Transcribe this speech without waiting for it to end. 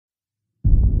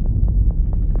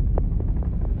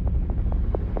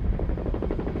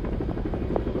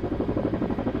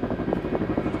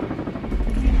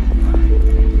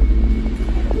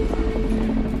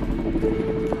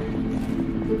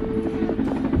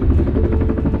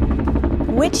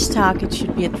Which targets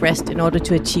should be addressed in order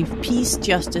to achieve peace,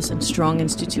 justice, and strong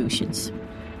institutions?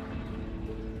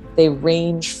 They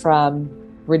range from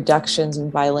reductions in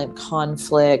violent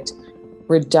conflict,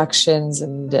 reductions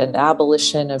and an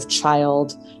abolition of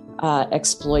child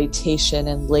exploitation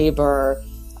and labor.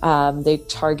 They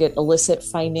target illicit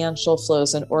financial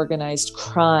flows and organized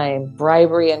crime,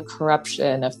 bribery and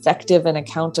corruption, effective and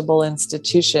accountable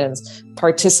institutions,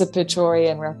 participatory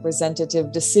and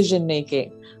representative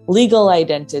decision-making, legal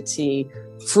identity,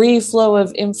 free flow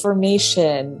of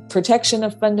information, protection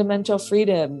of fundamental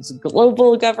freedoms,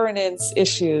 global governance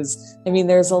issues. I mean,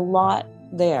 there's a lot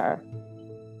there.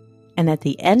 And at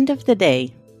the end of the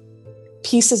day,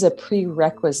 peace is a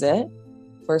prerequisite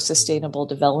for sustainable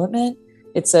development.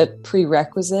 It's a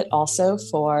prerequisite also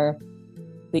for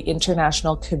the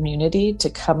international community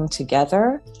to come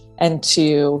together and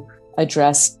to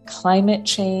address climate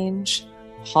change,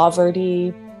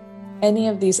 poverty, any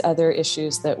of these other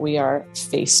issues that we are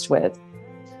faced with.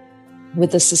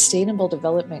 With the Sustainable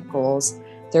Development Goals,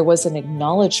 there was an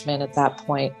acknowledgement at that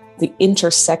point, the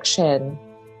intersection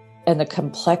and the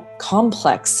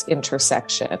complex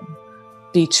intersection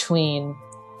between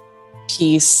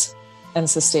peace and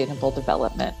sustainable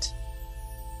development.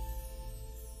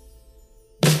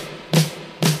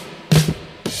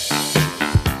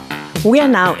 We are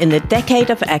now in the decade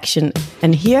of action,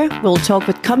 and here we'll talk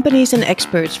with companies and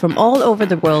experts from all over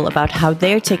the world about how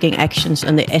they're taking actions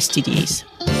on the SDGs.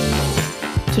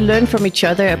 To learn from each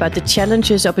other about the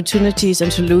challenges, opportunities,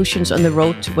 and solutions on the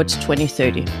road towards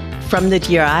 2030. From the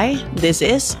GRI, this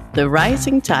is The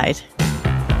Rising Tide.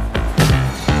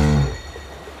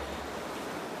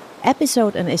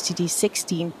 Episode on SDG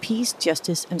 16, Peace,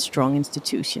 Justice, and Strong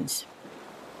Institutions.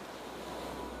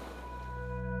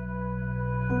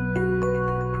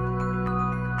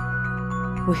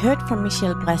 We heard from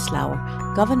Michelle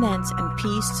Breslauer, Governance and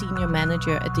Peace Senior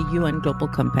Manager at the UN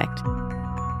GlobalCompact.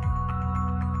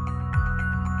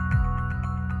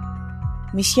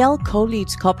 Michelle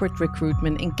co-leads corporate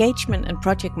recruitment, engagement and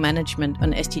project management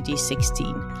on SDG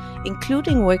 16,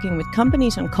 including working with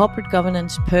companies on corporate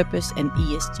governance, purpose and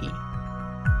ESG.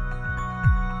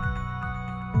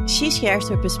 She shares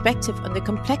her perspective on the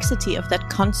complexity of that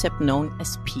concept known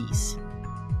as peace.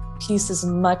 Peace is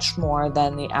much more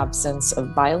than the absence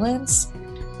of violence,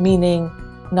 meaning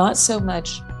not so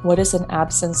much what does an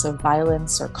absence of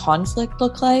violence or conflict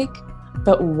look like,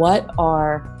 but what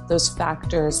are those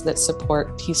factors that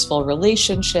support peaceful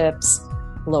relationships,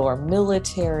 lower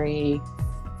military,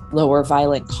 lower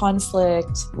violent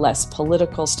conflict, less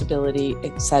political stability,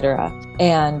 etc.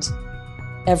 And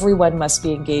everyone must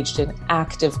be engaged in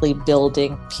actively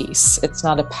building peace. It's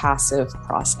not a passive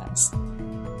process.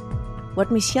 What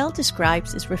Michelle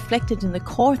describes is reflected in the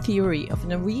core theory of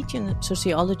Norwegian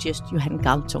sociologist Johan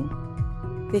Galtung.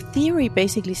 The theory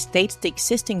basically states the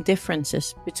existing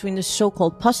differences between the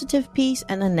so-called positive peace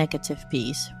and a negative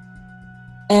peace.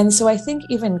 And so I think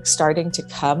even starting to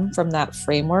come from that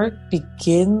framework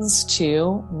begins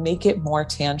to make it more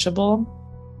tangible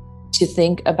to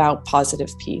think about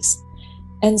positive peace.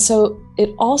 And so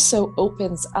it also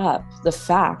opens up the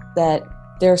fact that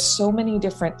there are so many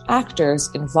different actors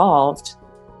involved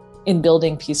in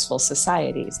building peaceful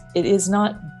societies. It is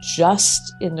not just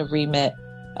in the remit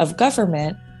of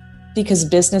government, because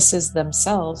businesses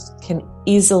themselves can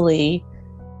easily,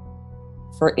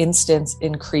 for instance,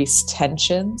 increase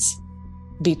tensions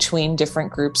between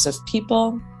different groups of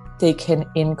people. They can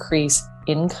increase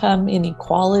income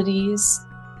inequalities,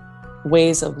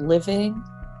 ways of living,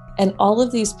 and all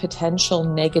of these potential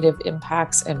negative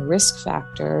impacts and risk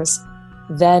factors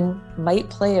then might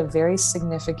play a very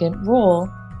significant role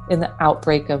in the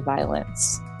outbreak of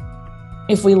violence.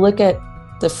 If we look at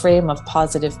the frame of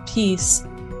positive peace,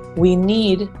 we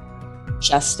need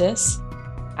justice,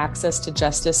 access to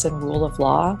justice and rule of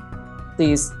law.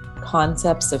 These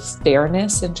concepts of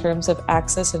fairness in terms of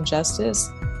access and justice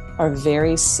are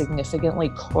very significantly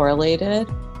correlated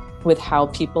with how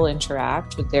people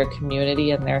interact with their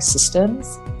community and their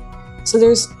systems. So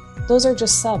those are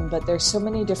just some, but there's so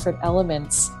many different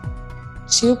elements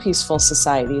to peaceful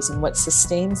societies and what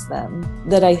sustains them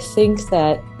that I think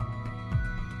that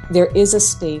there is a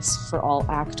space for all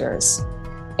actors.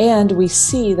 And we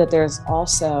see that there's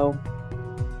also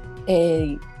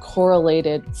a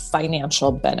correlated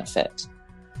financial benefit.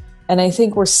 And I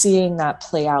think we're seeing that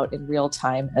play out in real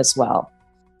time as well.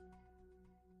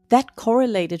 That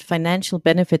correlated financial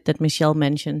benefit that Michelle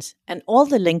mentions, and all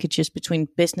the linkages between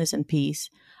business and peace,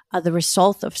 are the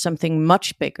result of something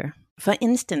much bigger. For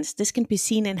instance, this can be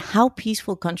seen in how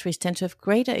peaceful countries tend to have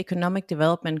greater economic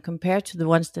development compared to the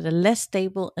ones that are less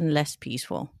stable and less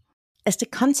peaceful. As the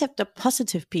concept of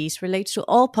positive peace relates to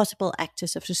all possible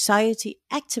actors of society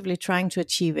actively trying to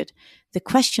achieve it, the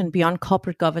question beyond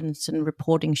corporate governance and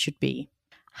reporting should be: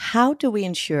 how do we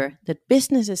ensure that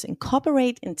businesses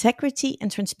incorporate integrity and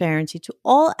transparency to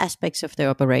all aspects of their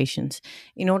operations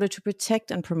in order to protect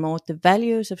and promote the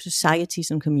values of societies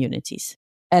and communities?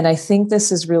 And I think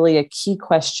this is really a key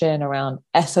question around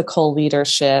ethical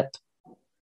leadership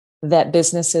that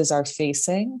businesses are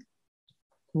facing,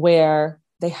 where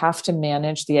they have to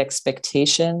manage the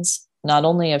expectations, not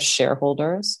only of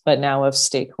shareholders, but now of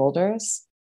stakeholders.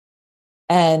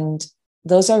 And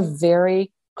those are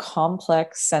very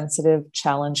complex, sensitive,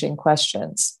 challenging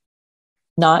questions.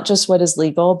 Not just what is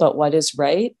legal, but what is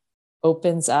right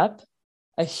opens up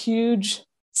a huge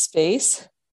space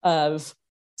of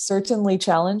certainly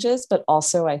challenges, but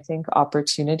also, I think,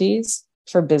 opportunities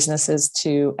for businesses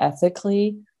to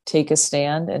ethically take a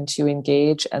stand and to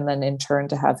engage, and then in turn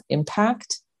to have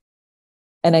impact.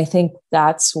 And I think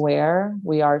that's where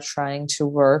we are trying to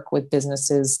work with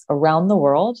businesses around the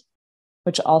world,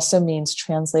 which also means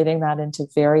translating that into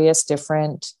various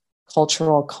different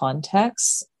cultural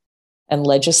contexts and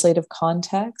legislative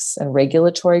contexts and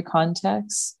regulatory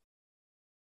contexts,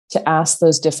 to ask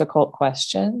those difficult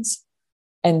questions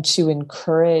and to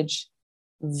encourage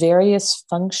various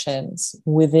functions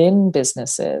within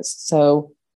businesses.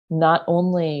 So not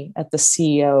only at the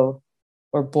CEO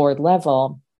or board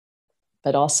level,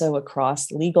 but also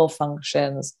across legal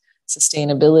functions,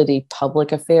 sustainability,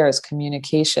 public affairs,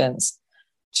 communications,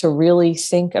 to really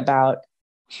think about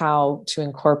how to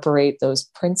incorporate those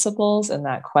principles and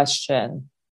that question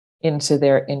into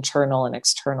their internal and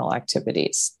external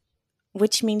activities.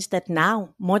 Which means that now,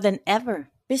 more than ever,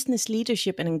 business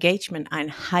leadership and engagement are in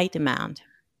high demand.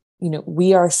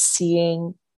 We are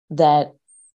seeing that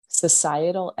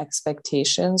societal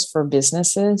expectations for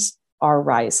businesses are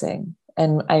rising.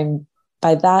 And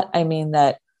by that, I mean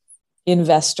that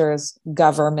investors,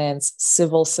 governments,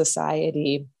 civil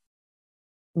society,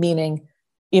 meaning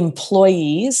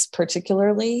employees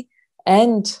particularly,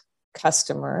 and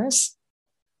customers,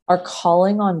 are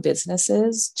calling on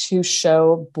businesses to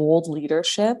show bold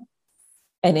leadership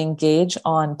and engage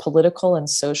on political and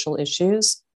social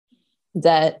issues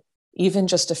that even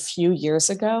just a few years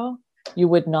ago, you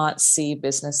would not see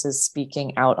businesses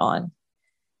speaking out on.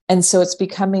 And so it's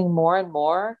becoming more and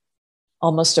more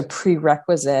almost a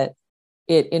prerequisite.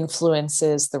 It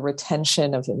influences the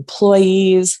retention of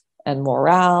employees and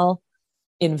morale.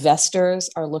 Investors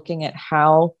are looking at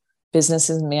how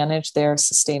businesses manage their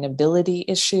sustainability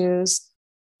issues.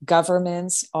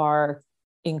 Governments are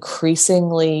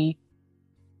increasingly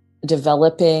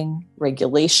developing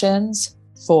regulations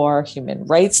for human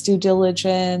rights due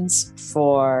diligence,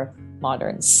 for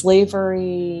modern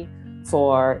slavery,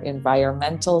 for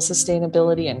environmental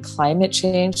sustainability and climate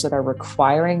change, that are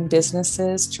requiring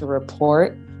businesses to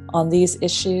report on these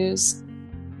issues.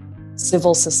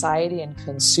 Civil society and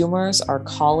consumers are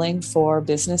calling for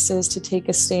businesses to take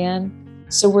a stand.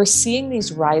 So we're seeing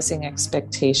these rising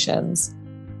expectations.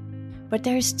 But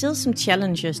there are still some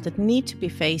challenges that need to be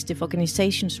faced if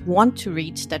organizations want to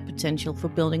reach that potential for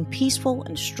building peaceful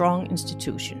and strong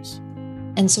institutions.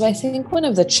 And so I think one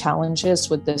of the challenges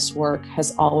with this work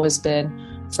has always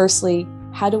been, firstly,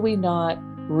 how do we not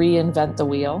reinvent the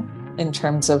wheel in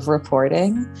terms of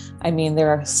reporting? I mean, there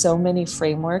are so many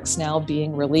frameworks now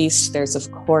being released. There's, of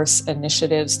course,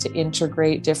 initiatives to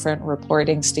integrate different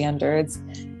reporting standards.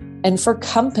 And for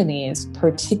companies,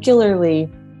 particularly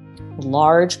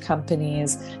large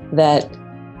companies that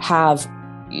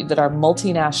are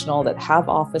multinational, that have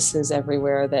offices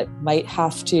everywhere, that might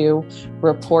have to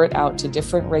report out to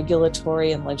different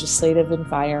regulatory and legislative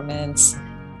environments,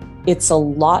 it's a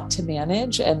lot to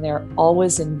manage, and they're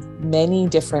always in many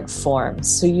different forms.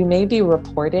 So you may be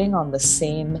reporting on the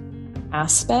same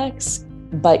aspects,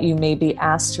 but you may be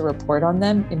asked to report on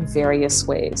them in various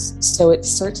ways. So it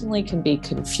certainly can be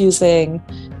confusing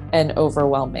and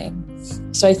overwhelming.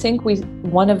 So I think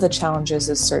one of the challenges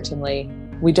is certainly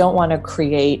we don't want to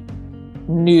create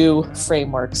new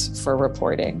frameworks for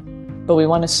reporting, but we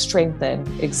want to strengthen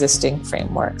existing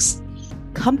frameworks.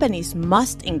 Companies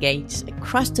must engage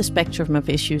across the spectrum of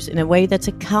issues in a way that's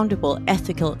accountable,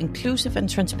 ethical, inclusive, and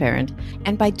transparent.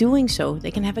 And by doing so,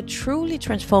 they can have a truly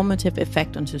transformative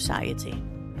effect on society.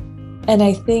 And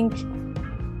I think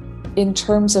in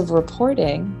terms of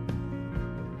reporting,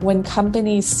 when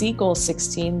companies see Goal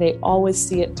 16, they always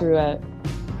see it through a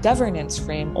governance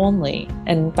frame only.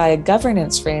 And by a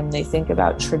governance frame, they think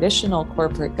about traditional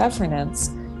corporate governance,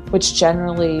 which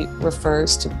generally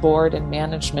refers to board and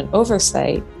management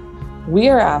oversight. We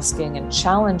are asking and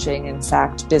challenging, in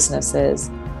fact, businesses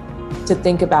to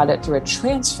think about it through a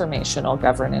transformational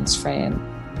governance frame.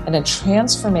 And a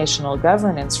transformational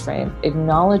governance frame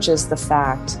acknowledges the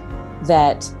fact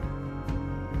that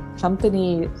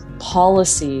company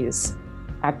policies,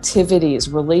 activities,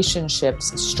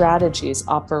 relationships, strategies,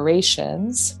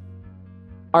 operations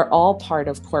are all part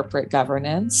of corporate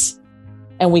governance.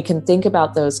 And we can think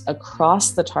about those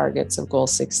across the targets of Goal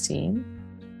 16.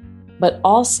 But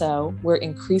also, we're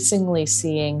increasingly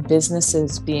seeing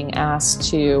businesses being asked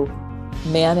to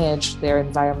manage their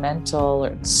environmental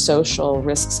or social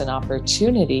risks and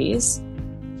opportunities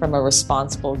from a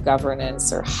responsible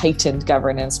governance or heightened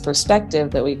governance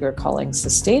perspective that we are calling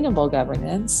sustainable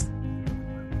governance.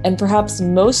 And perhaps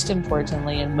most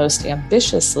importantly and most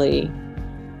ambitiously,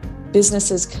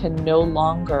 businesses can no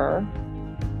longer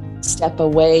step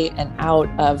away and out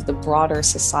of the broader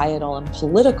societal and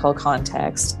political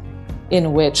context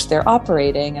in which they're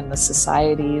operating and the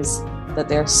societies that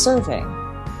they're serving.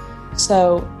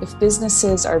 So if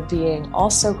businesses are being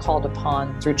also called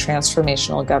upon through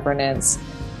transformational governance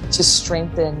to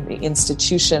strengthen the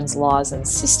institutions, laws, and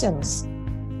systems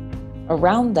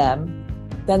around them,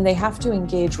 then they have to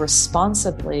engage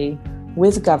responsibly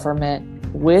with government,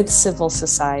 with civil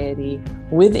society,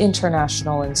 with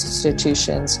international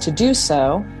institutions to do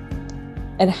so.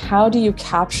 And how do you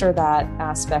capture that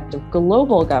aspect of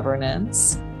global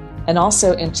governance and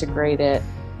also integrate it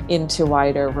into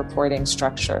wider reporting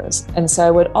structures? And so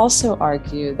I would also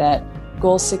argue that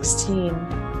Goal 16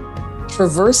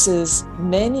 traverses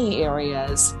many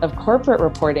areas of corporate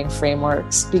reporting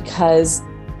frameworks because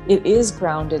it is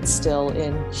grounded still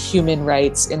in human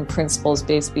rights, in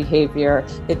principles-based behavior.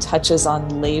 It touches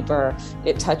on labor,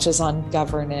 it touches on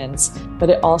governance, but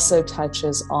it also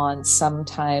touches on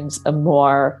sometimes a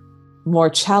more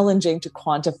challenging to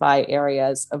quantify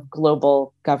areas of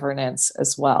global governance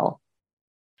as well.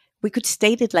 We could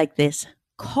state it like this.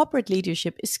 Corporate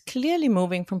leadership is clearly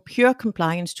moving from pure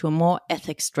compliance to a more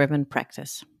ethics-driven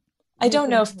practice. I don't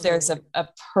know if there's a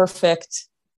perfect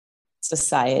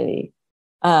society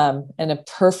and a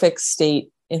perfect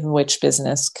state in which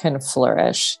business can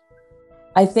flourish.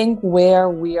 I think where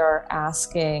we are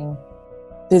asking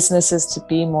businesses to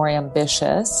be more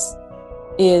ambitious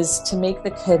is to make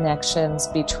the connections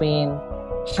between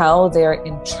how their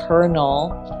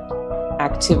internal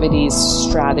activities,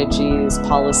 strategies,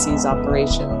 policies,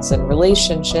 operations, and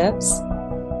relationships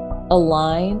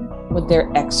align with their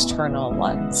external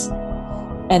ones.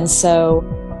 And so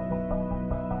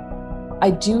I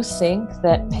do think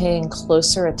that paying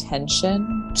closer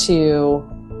attention to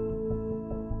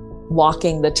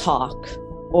walking the talk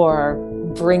or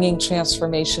bringing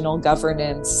transformational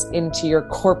governance into your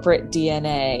corporate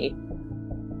DNA,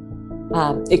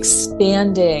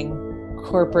 expanding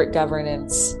corporate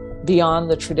governance beyond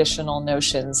the traditional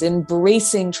notions,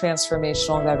 embracing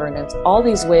transformational governance, all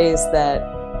these ways that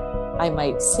I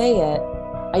might say it,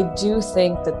 I do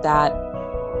think that that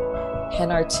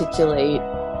can articulate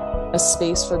a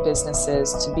space for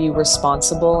businesses to be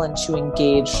responsible and to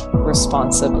engage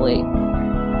responsibly.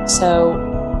 So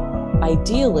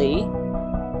ideally,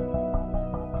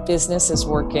 business is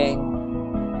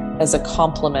working as a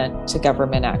complement to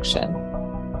government action,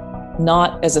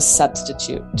 not as a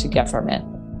substitute to government.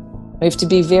 We have to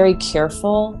be very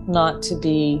careful not to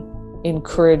be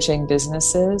encouraging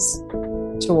businesses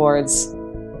towards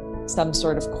some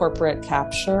sort of corporate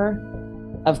capture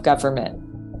of government.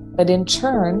 But in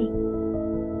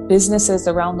turn, businesses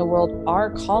around the world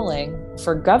are calling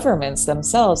for governments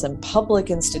themselves and public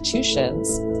institutions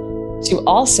to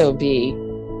also be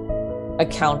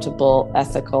accountable,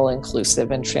 ethical, inclusive,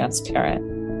 and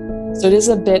transparent. So it is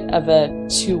a bit of a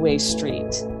two-way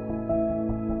street.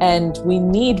 And we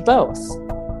need both.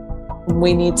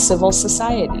 We need civil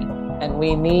society and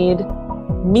we need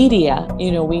media.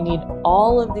 We need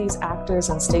all of these actors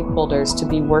and stakeholders to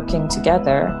be working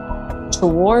together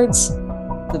towards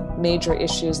the major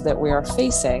issues that we are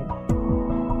facing.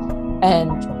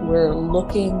 And we're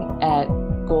looking at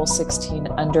Goal 16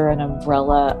 under an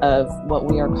umbrella of what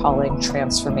we are calling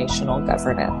transformational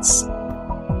governance.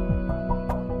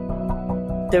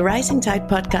 The Rising Tide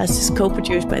podcast is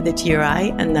co-produced by the GRI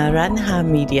and Naranja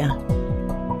Media.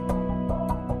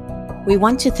 We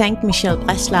want to thank Michelle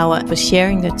Breslauer for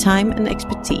sharing their time and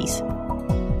expertise.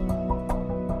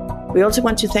 We also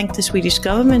want to thank the Swedish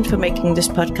government for making this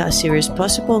podcast series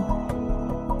possible.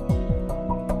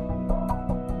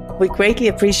 We greatly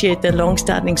appreciate their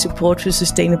long-standing support for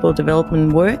sustainable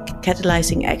development work,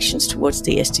 catalyzing actions towards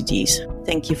the SDGs.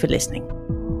 Thank you for listening.